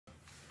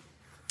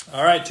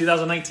All right,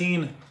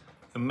 2019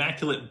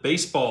 Immaculate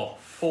Baseball,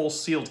 full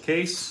sealed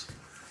case.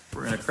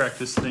 We're gonna crack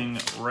this thing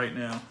right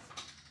now.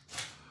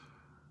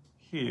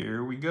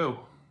 Here we go.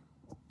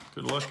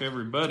 Good luck,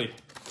 everybody.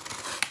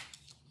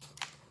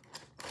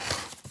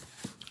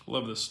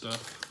 Love this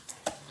stuff.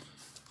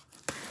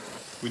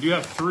 We do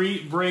have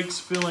 3 breaks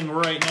filling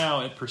right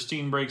now at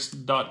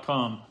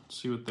pristinebreaks.com.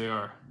 See what they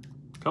are.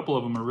 A couple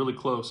of them are really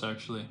close,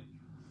 actually.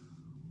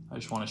 I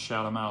just want to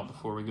shout them out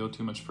before we go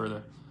too much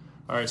further.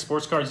 All right,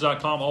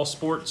 sportscards.com, all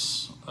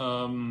sports.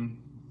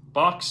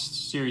 Box,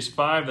 Series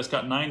 5, that's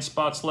got 9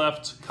 spots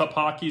left. Cup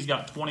Hockey's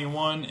got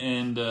 21,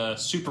 and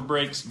Super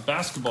Breaks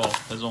Basketball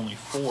has only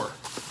 4.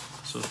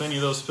 So if any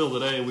of those fill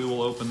today, we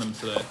will open them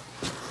today,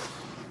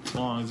 as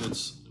long as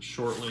it's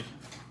shortly.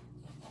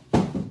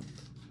 All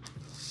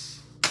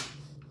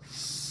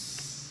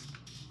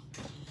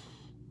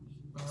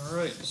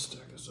right,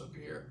 stack this up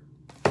here.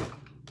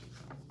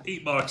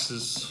 8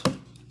 boxes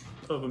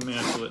of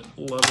Immaculate.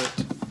 Love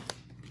it.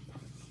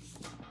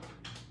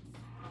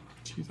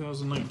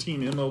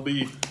 2019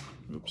 MLB.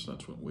 Oops,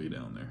 that's went way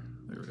down there.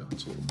 There we go.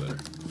 It's a little better.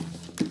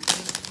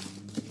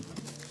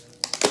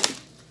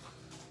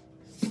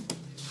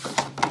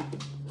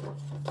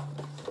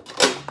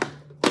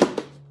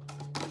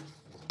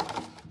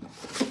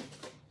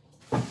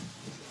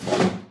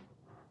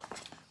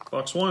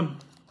 Box 1.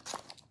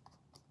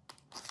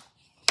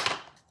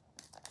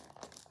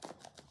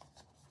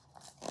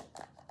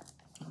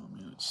 Oh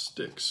man, it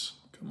sticks.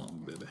 Come on,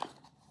 baby.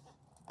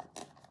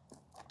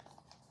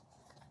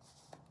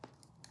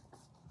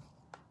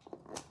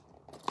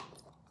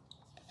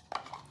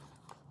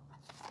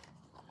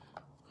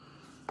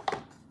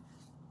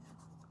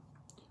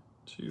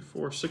 Two,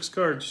 4, 6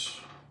 cards.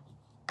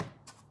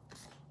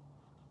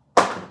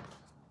 All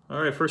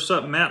right, first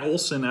up, Matt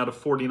Olson out of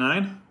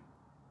 49.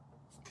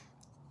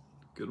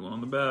 Good one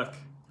on the back.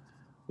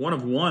 1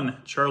 of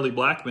 1, Charlie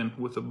Blackmon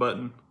with a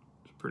button.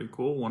 It's pretty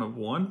cool, 1 of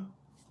 1.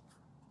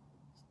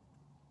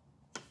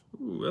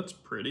 Ooh, that's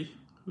pretty.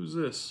 Who's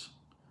this?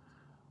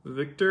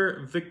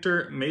 Victor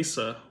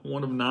Mesa,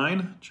 1 of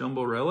 9,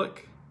 Jumbo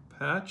Relic,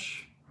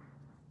 patch.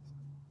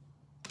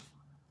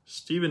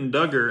 Steven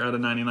Duggar out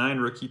of 99,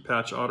 rookie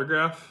patch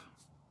autograph.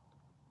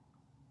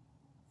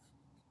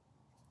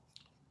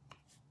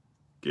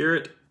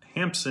 Garrett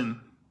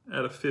Hampson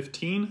out of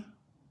 15,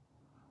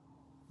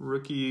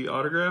 rookie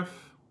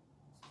autograph.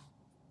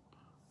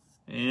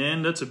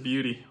 And that's a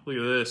beauty. Look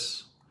at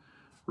this.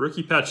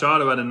 Rookie patch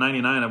auto out of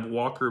 99 of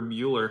Walker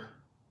Buehler.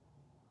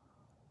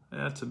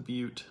 That's a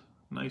beaut.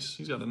 Nice.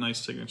 He's got a nice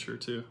signature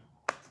too.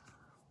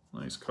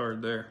 Nice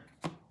card there.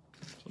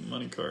 It's a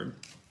money card.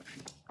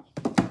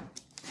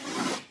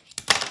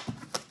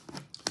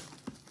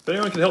 If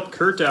anyone can help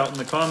Kurt out in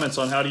the comments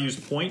on how to use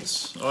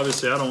points,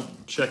 obviously I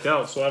don't check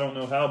out, so I don't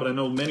know how, but I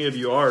know many of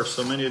you are,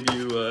 so many of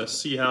you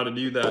see how to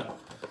do that.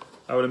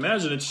 I would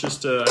imagine it's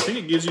just, I think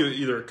it gives you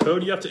either a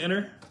code you have to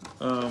enter,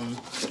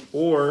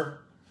 or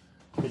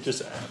it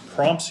just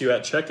prompts you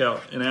at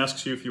checkout and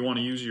asks you if you want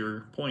to use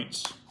your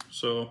points.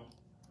 So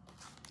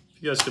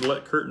if you guys could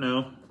let Kurt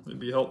know, it'd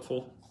be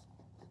helpful.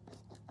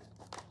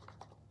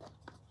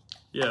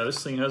 Yeah,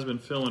 this thing has been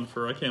filling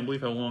for, I can't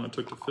believe how long it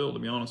took to fill, to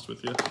be honest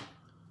with you.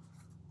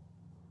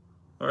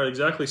 All right,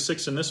 exactly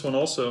 6 in this one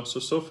also.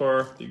 So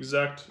far, the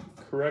exact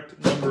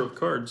correct number of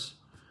cards.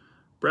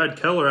 Brad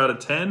Keller out of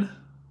 10.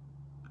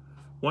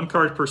 1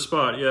 card per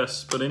spot,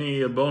 yes. But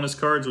any bonus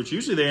cards, which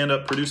usually they end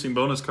up producing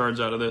bonus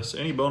cards out of this.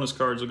 Any bonus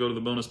cards will go to the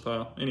bonus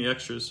pile. Any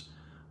extras.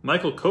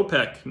 Michael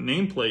Kopech,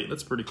 nameplate.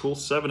 That's pretty cool.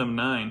 7 of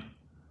 9.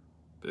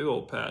 Big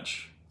old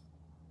patch.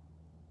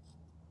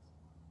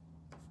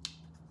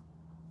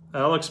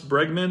 Alex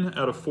Bregman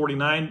out of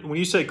 49. When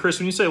you say, Chris,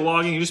 when you say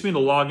logging, you just mean to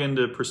log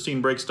into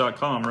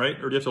pristinebreaks.com, right?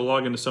 Or do you have to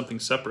log into something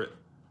separate?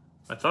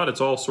 I thought it's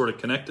all sort of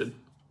connected.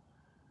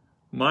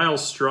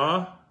 Miles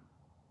Straw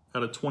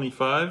out of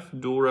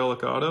 25, dual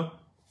relic auto.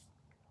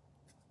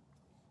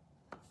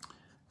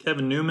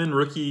 Kevin Newman,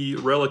 rookie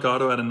relic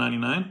auto out of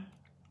 99.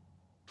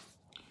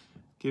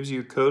 Gives you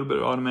a code, but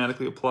it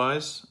automatically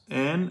applies.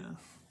 And,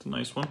 it's a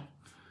nice one,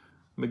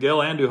 Miguel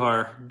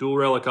Andujar, dual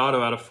relic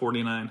auto out of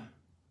 49.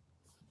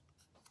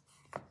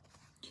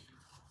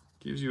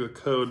 Gives you a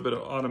code, but it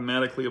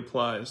automatically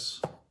applies.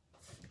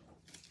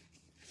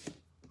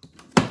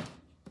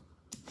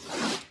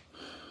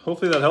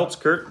 Hopefully that helps,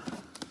 Kurt.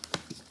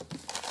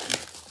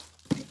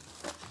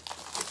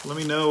 Let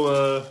me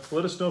know,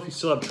 let us know if you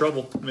still have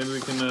trouble. Maybe we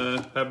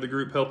can have the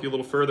group help you a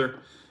little further.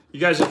 You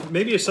guys,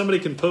 maybe if somebody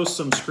can post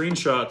some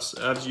screenshots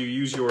as you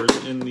use yours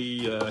in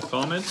the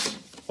comments,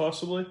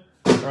 possibly.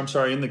 Or I'm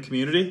sorry, in the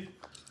community.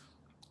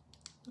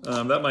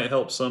 That might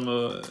help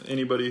some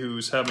anybody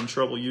who's having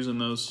trouble using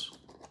those.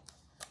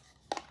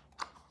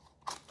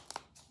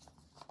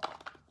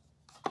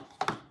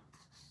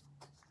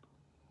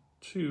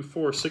 Two,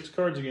 4, 6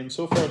 cards again.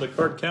 So far, the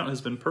card count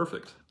has been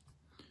perfect.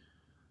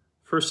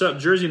 First up,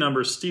 jersey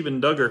number,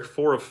 Steven Duggar,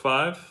 4 of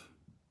 5.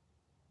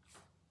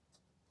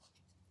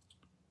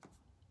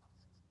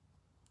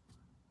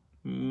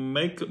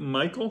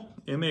 Michael,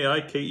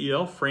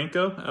 M-A-I-K-E-L,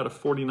 Franco, out of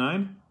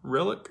 49,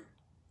 relic.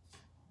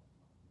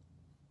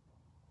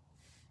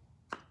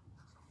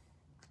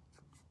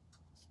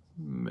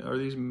 Are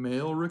these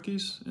male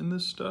rookies in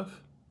this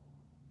stuff?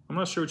 I'm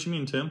not sure what you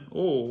mean, Tim.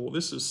 Oh,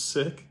 this is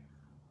sick.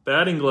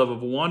 Batting glove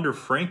of Wander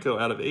Franco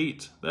out of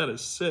 8. That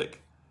is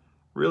sick.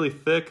 Really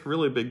thick,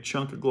 really big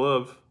chunk of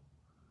glove.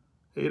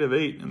 8 of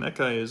 8, and that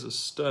guy is a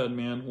stud,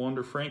 man.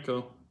 Wander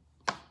Franco.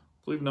 I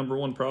believe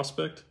 #1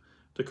 prospect.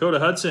 Dakota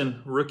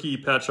Hudson, rookie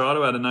patch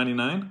auto out of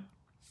 99.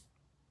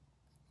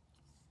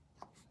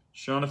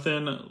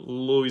 Jonathan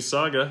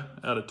Loizaga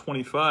out of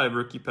 25,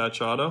 rookie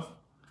patch auto.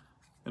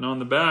 And on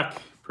the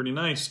back, pretty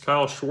nice,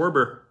 Kyle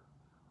Schwarber,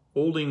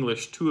 Old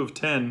English, 2 of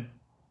 10,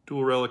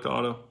 dual relic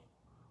auto.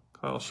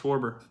 Kyle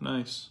Schwarber,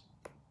 nice.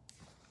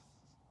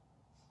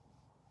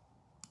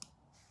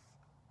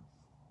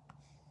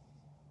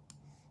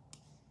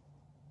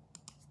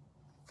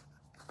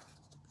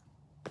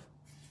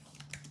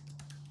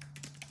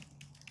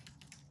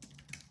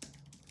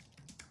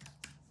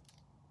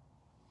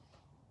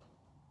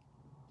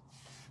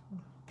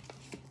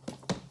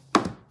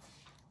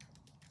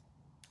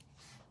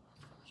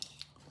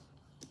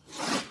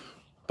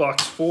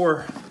 Box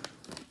 4.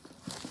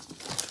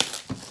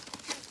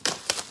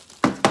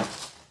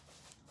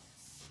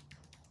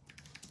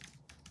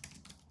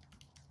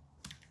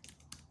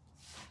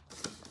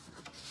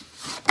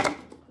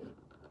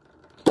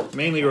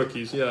 Mainly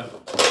rookies, yeah.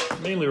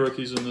 Mainly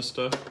rookies in this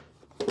stuff.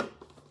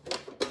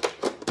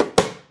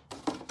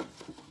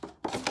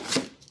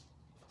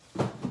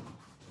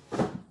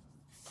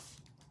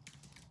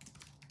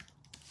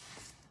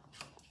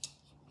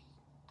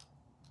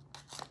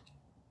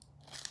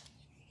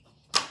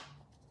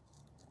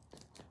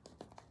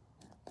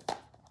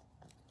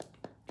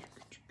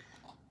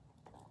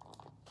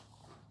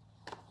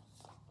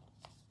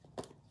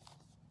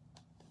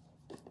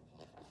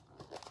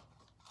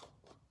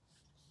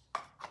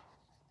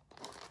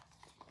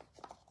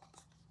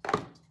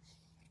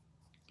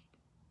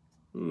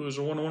 Ooh, there's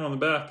a 1-1 on the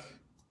back.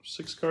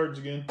 6 cards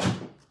again.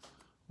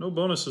 No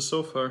bonuses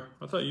so far.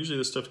 I thought usually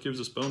this stuff gives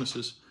us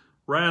bonuses.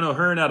 Ryan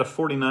O'Hearn out of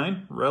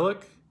 49,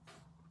 relic.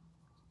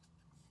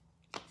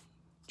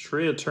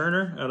 Trea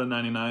Turner out of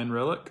 99,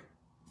 relic.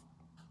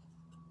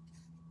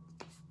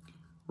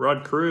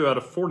 Rod Carew out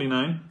of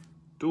 49,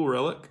 dual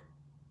relic.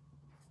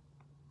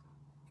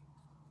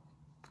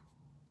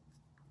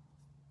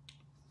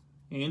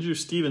 Andrew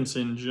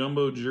Stevenson,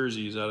 jumbo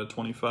jerseys out of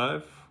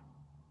 25,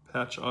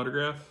 patch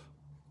autograph.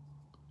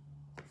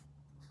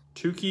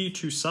 Tuki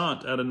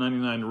Toussaint out of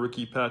 99,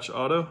 rookie patch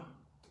auto.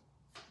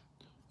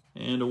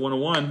 And a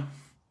 1/1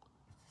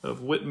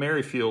 of Whit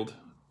Merrifield,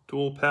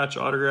 dual patch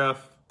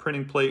autograph,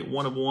 printing plate,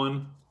 1 of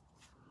 1,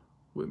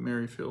 Whit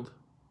Merrifield.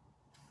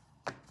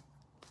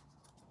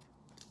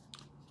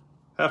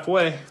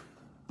 Halfway,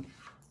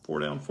 4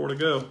 down, 4 to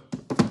go.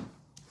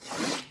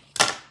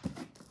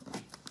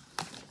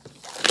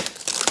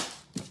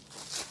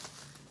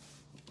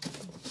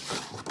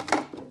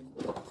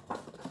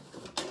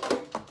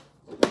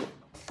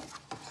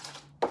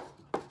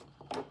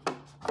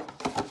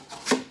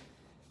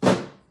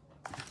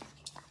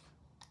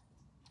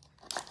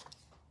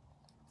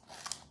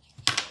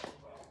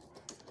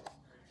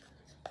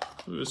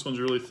 Ooh, this one's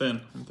really thin.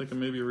 I'm thinking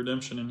maybe a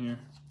redemption in here.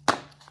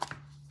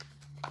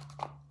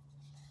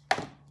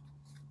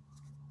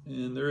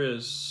 And there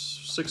is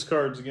 6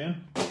 cards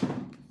again.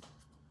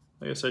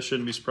 I guess I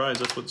shouldn't be surprised.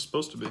 That's what it's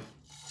supposed to be.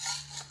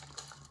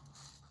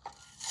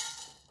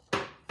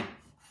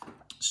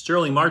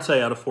 Sterling Marte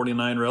out of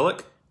 49,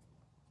 relic.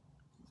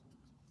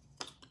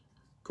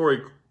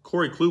 Corey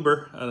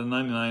Kluber out of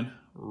 99,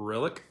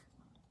 relic.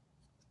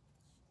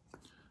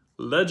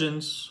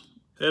 Legends,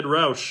 Ed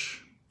Roush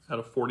out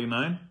of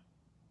 49.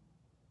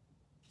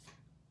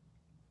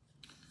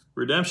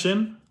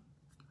 Redemption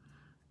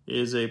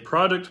is a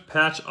product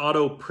patch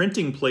auto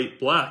printing plate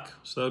black.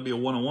 So that would be a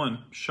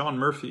 1/1. Sean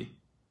Murphy.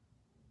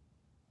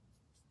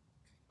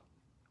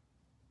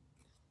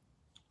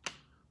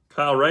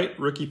 Kyle Wright,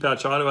 rookie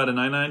patch auto out of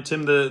 99.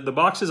 Tim, the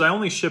boxes I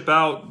only ship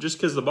out just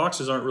because the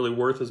boxes aren't really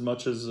worth as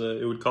much as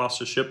it would cost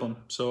to ship them.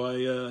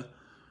 So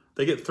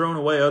they get thrown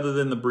away other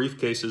than the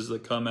briefcases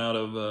that come out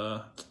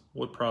of,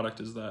 what product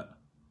is that?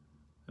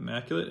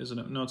 Immaculate? Isn't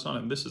it? No, it's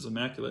not. This is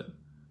Immaculate.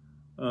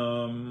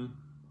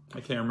 I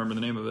can't remember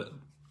the name of it.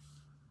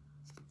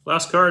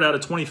 Last card out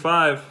of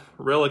 25,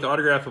 relic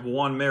autograph of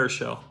Juan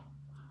Marichal.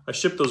 I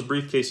shipped those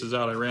briefcases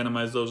out. I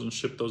randomized those and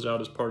shipped those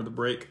out as part of the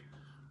break.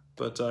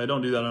 But I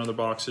don't do that on other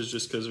boxes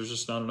just because there's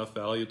just not enough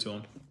value to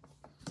them.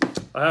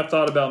 I have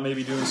thought about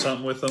maybe doing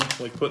something with them,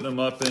 like putting them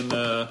up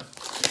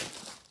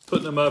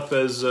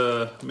as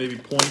maybe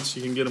points.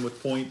 You can get them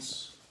with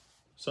points,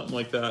 something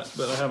like that.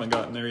 But I haven't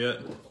gotten there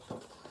yet.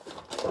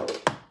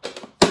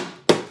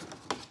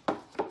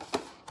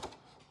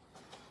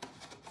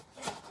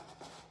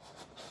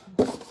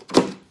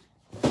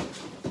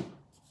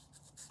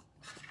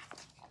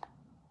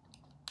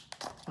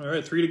 All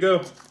right, 3 to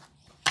go.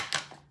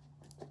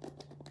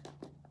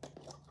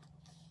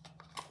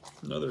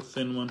 Another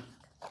thin one.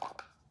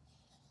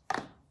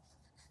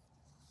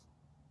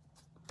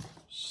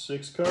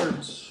 6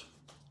 cards.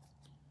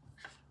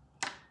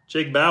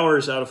 Jake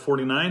Bowers out of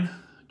 49,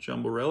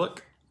 jumbo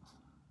relic.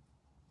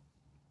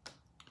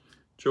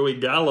 Joey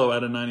Gallo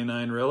out of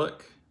 99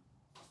 relic.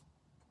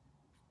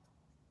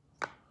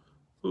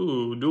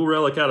 Ooh, dual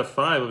relic out of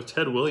 5 of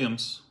Ted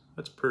Williams.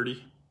 That's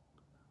pretty.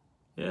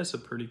 Yeah, it's a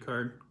pretty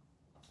card.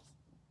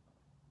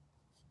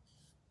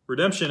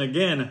 Redemption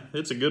again.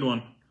 It's a good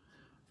one.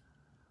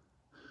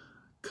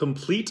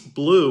 Complete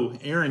Blue,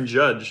 Aaron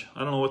Judge.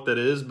 I don't know what that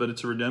is, but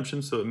it's a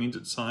redemption, so it means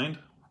it's signed.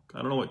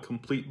 I don't know what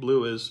Complete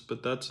Blue is,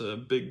 but that's a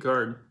big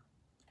card.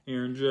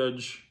 Aaron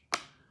Judge.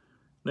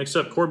 Next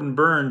up, Corbin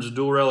Burns,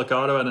 dual relic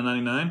auto out of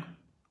 99.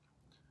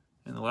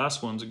 And the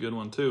last one's a good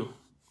one, too.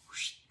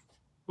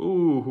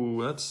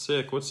 Ooh, that's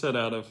sick. What's that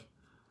out of?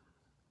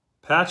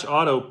 Patch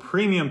auto,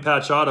 premium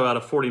patch auto out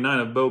of 49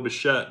 of Bo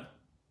Bichette.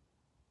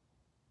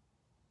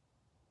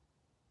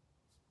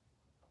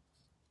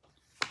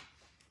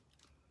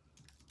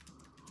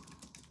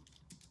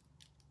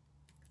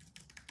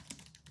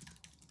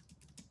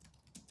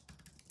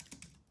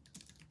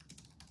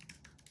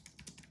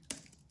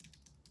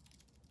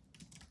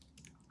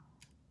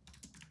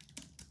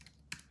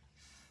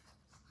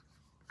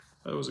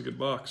 That was a good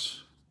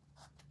box.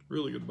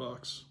 Really good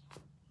box.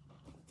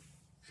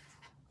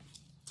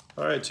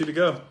 All right, 2 to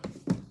go.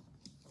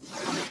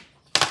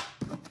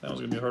 That was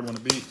gonna be a hard one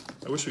to beat.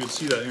 I wish we could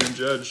see that Aaron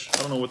Judge. I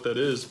don't know what that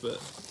is,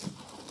 but.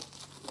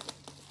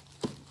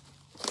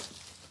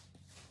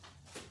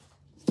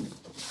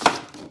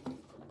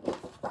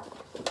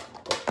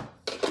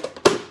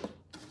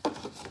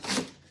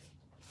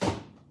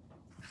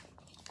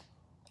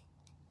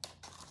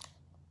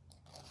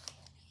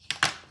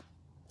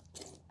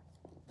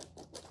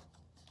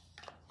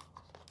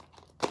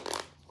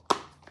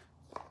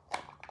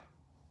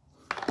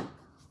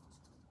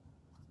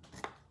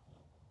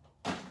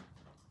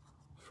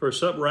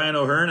 First up, Ryan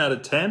O'Hearn out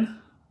of 10.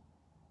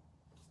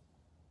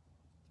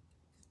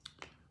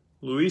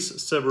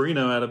 Luis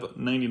Severino out of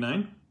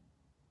 99.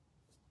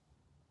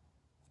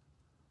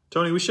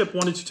 Tony, we ship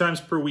 1 to 2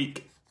 times per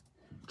week.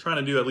 I'm trying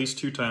to do at least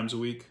 2 times a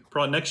week.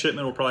 Probably next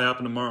shipment will probably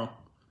happen tomorrow.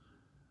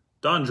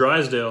 Don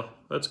Drysdale,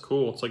 that's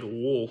cool. It's like a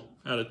wool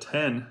out of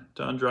 10.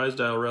 Don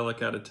Drysdale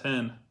relic out of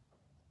 10.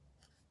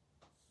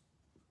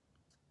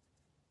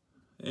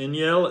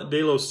 Aniel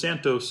De Los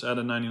Santos out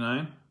of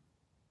 99.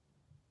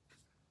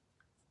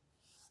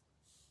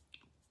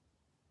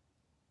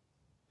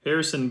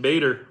 Harrison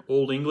Bader,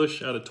 Old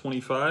English out of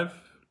 25.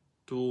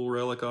 Dual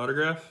relic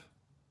autograph.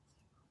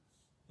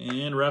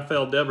 And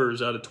Rafael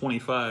Devers out of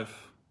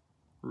 25.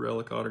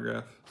 Relic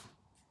autograph.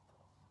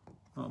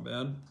 Not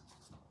bad.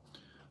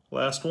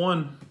 Last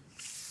one.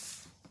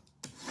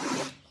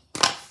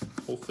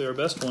 Hopefully our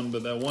best one,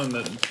 but that one,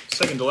 that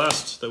second to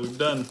last that we've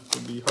done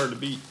would be hard to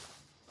beat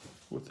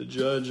with the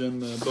Judge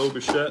and the Bo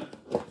Bichette.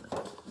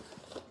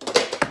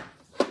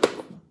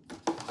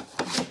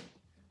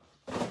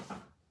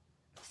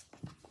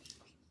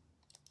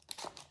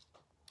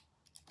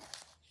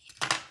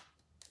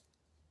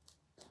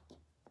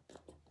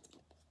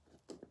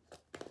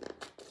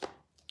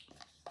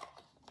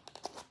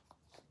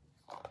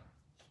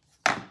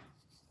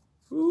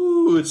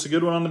 Ooh, it's a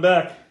good one on the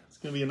back. It's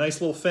going to be a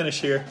nice little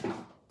finish here.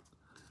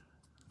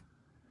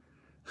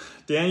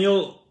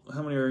 Daniel,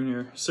 how many are in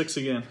here? 6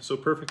 again, so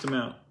perfect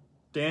amount.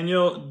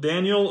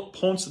 Daniel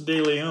Ponce de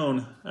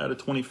Leon out of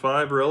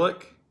 25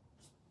 relic.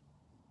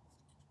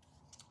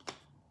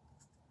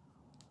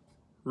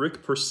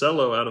 Rick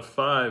Porcello out of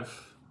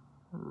 5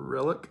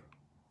 relic.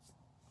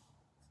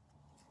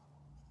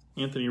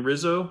 Anthony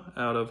Rizzo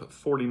out of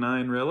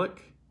 49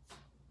 relic.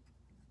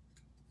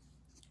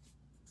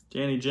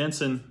 Danny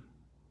Jensen,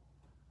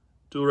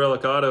 dual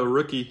relic auto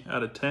rookie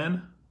out of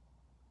 10.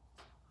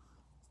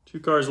 2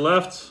 cards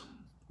left.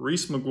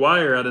 Reese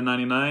McGuire out of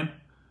 99.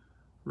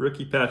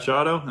 Rookie patch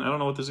auto. And I don't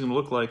know what this is going to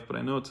look like, but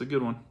I know it's a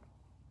good one.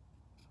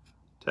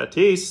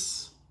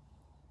 Tatis.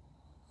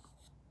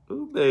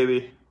 Ooh,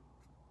 baby.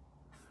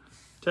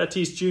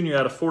 Tatis Jr.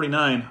 out of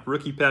 49.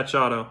 Rookie patch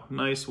auto.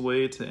 Nice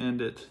way to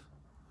end it.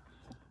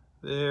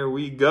 There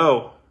we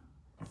go.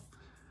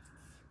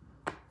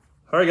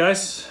 All right,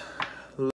 guys.